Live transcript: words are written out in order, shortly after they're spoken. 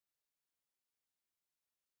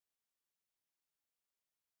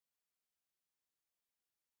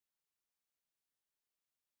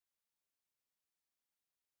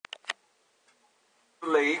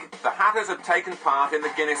league, the Hatters have taken part in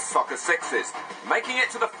the Guinness Soccer Sixes, making it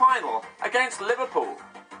to the final against Liverpool.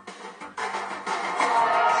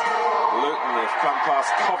 Luton have come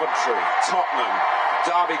past Coventry, Tottenham,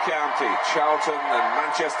 Derby County, Charlton and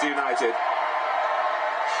Manchester United.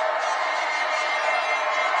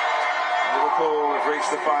 Liverpool have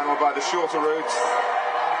reached the final by the shorter route,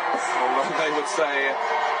 although they would say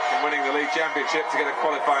in winning the league championship to get a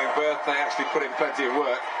qualifying berth they actually put in plenty of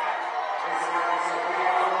work.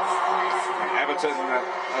 Everton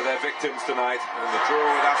are their victims tonight, and the draw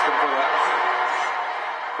with Aston Villa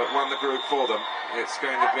but won the group for them. It's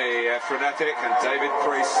going to be frenetic, and David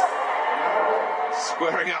Preece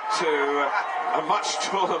squaring up to a much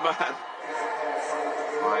taller man.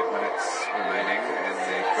 5 minutes remaining in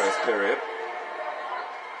the first period.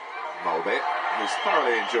 Mulby, who's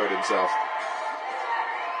thoroughly enjoyed himself.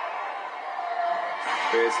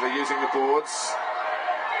 Beardsley using the boards.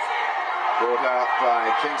 Brought out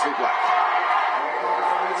by Kingsley Black.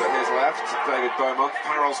 To his left, David Beaumont.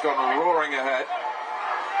 Farrell's gone roaring ahead.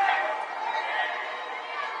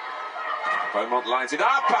 Beaumont lines it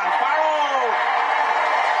up, and Farrell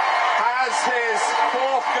has his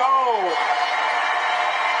 4th goal.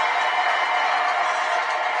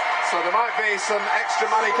 So there might be some extra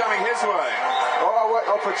money coming his way. Oh,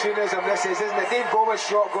 what opportunism this is, isn't it? Dave Beaumont's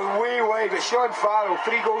shot going way wide, but Sean Farrell,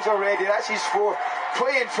 3 goals already, that's his 4th.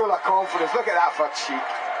 Playing full of confidence. Look at that for cheek.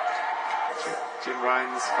 Jim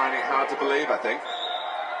Ryan's finding it hard to believe, I think.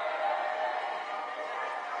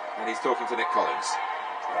 And he's talking to Nick Collins.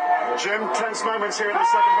 Jim, tense moments here in the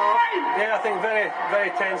second half. Yeah, I think very, very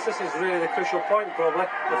tense. This is really the crucial point, probably.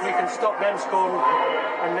 If we can stop them scoring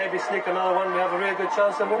and maybe sneak another one, we have a really good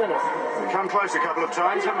chance of winning it. We've come close a couple of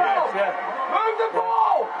times, haven't we? Yeah. Move the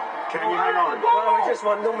ball! Can you hang on? Well, we just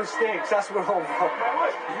want no mistakes. That's what we're home for.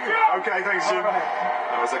 Okay, thanks, Jim. Right.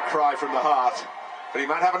 That was a cry from the heart. But he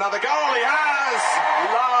might have another goal. He has!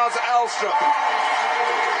 Lars Elstrup.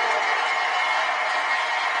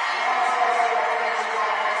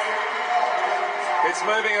 It's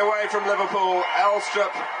moving away from Liverpool.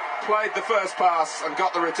 Elstrup played the first pass and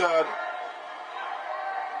got the return.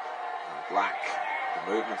 Black,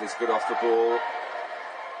 the movement is good off the ball,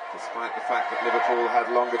 despite the fact that Liverpool had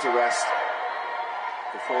longer to rest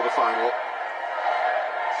before the final.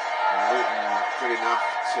 And Luton good enough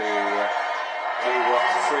to do what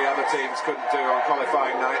 3 other teams couldn't do on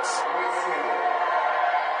qualifying nights.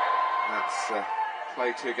 That's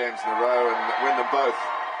play 2 games in a row and win them both.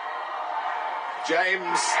 James, 3-0,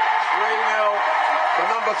 the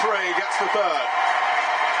number 3 gets the 3rd.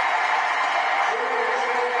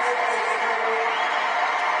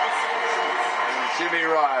 And Jimmy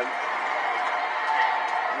Ryan,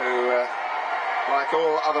 who, like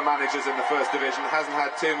all other managers in the First Division, hasn't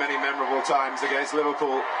had too many memorable times against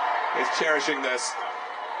Liverpool, is cherishing this.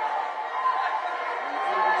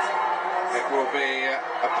 It will be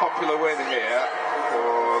a popular win here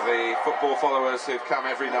for the football followers who've come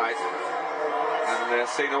every night and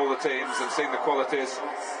seen all the teams and seen the qualities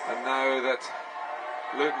and know that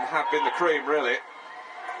Luton have been the cream, really.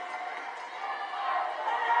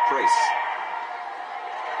 Preece.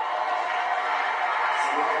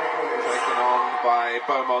 Taken on by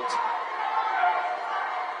Beaumont.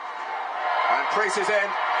 And Preece is in.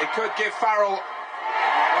 He could give Farrell.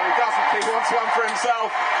 Well, he doesn't. He wants one for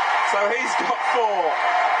himself. So he's got 4.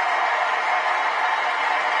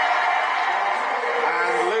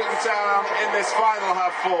 Town in this final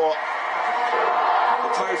have 4.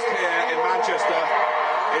 The toast here in Manchester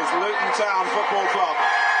is Luton Town Football Club.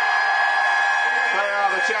 They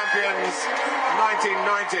are the champions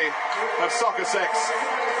 1990 of Soccer 6.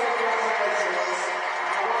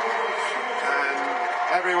 And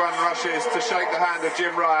everyone rushes to shake the hand of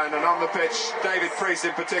Jim Ryan, and on the pitch, David Preece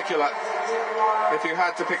in particular. If you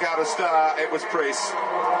had to pick out a star, it was Preece.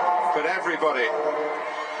 But everybody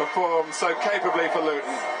performed so capably for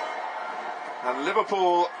Luton. And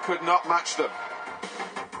Liverpool could not match them.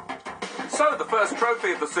 So the first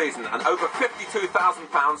trophy of the season and over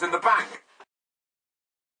 £52,000 in the bank.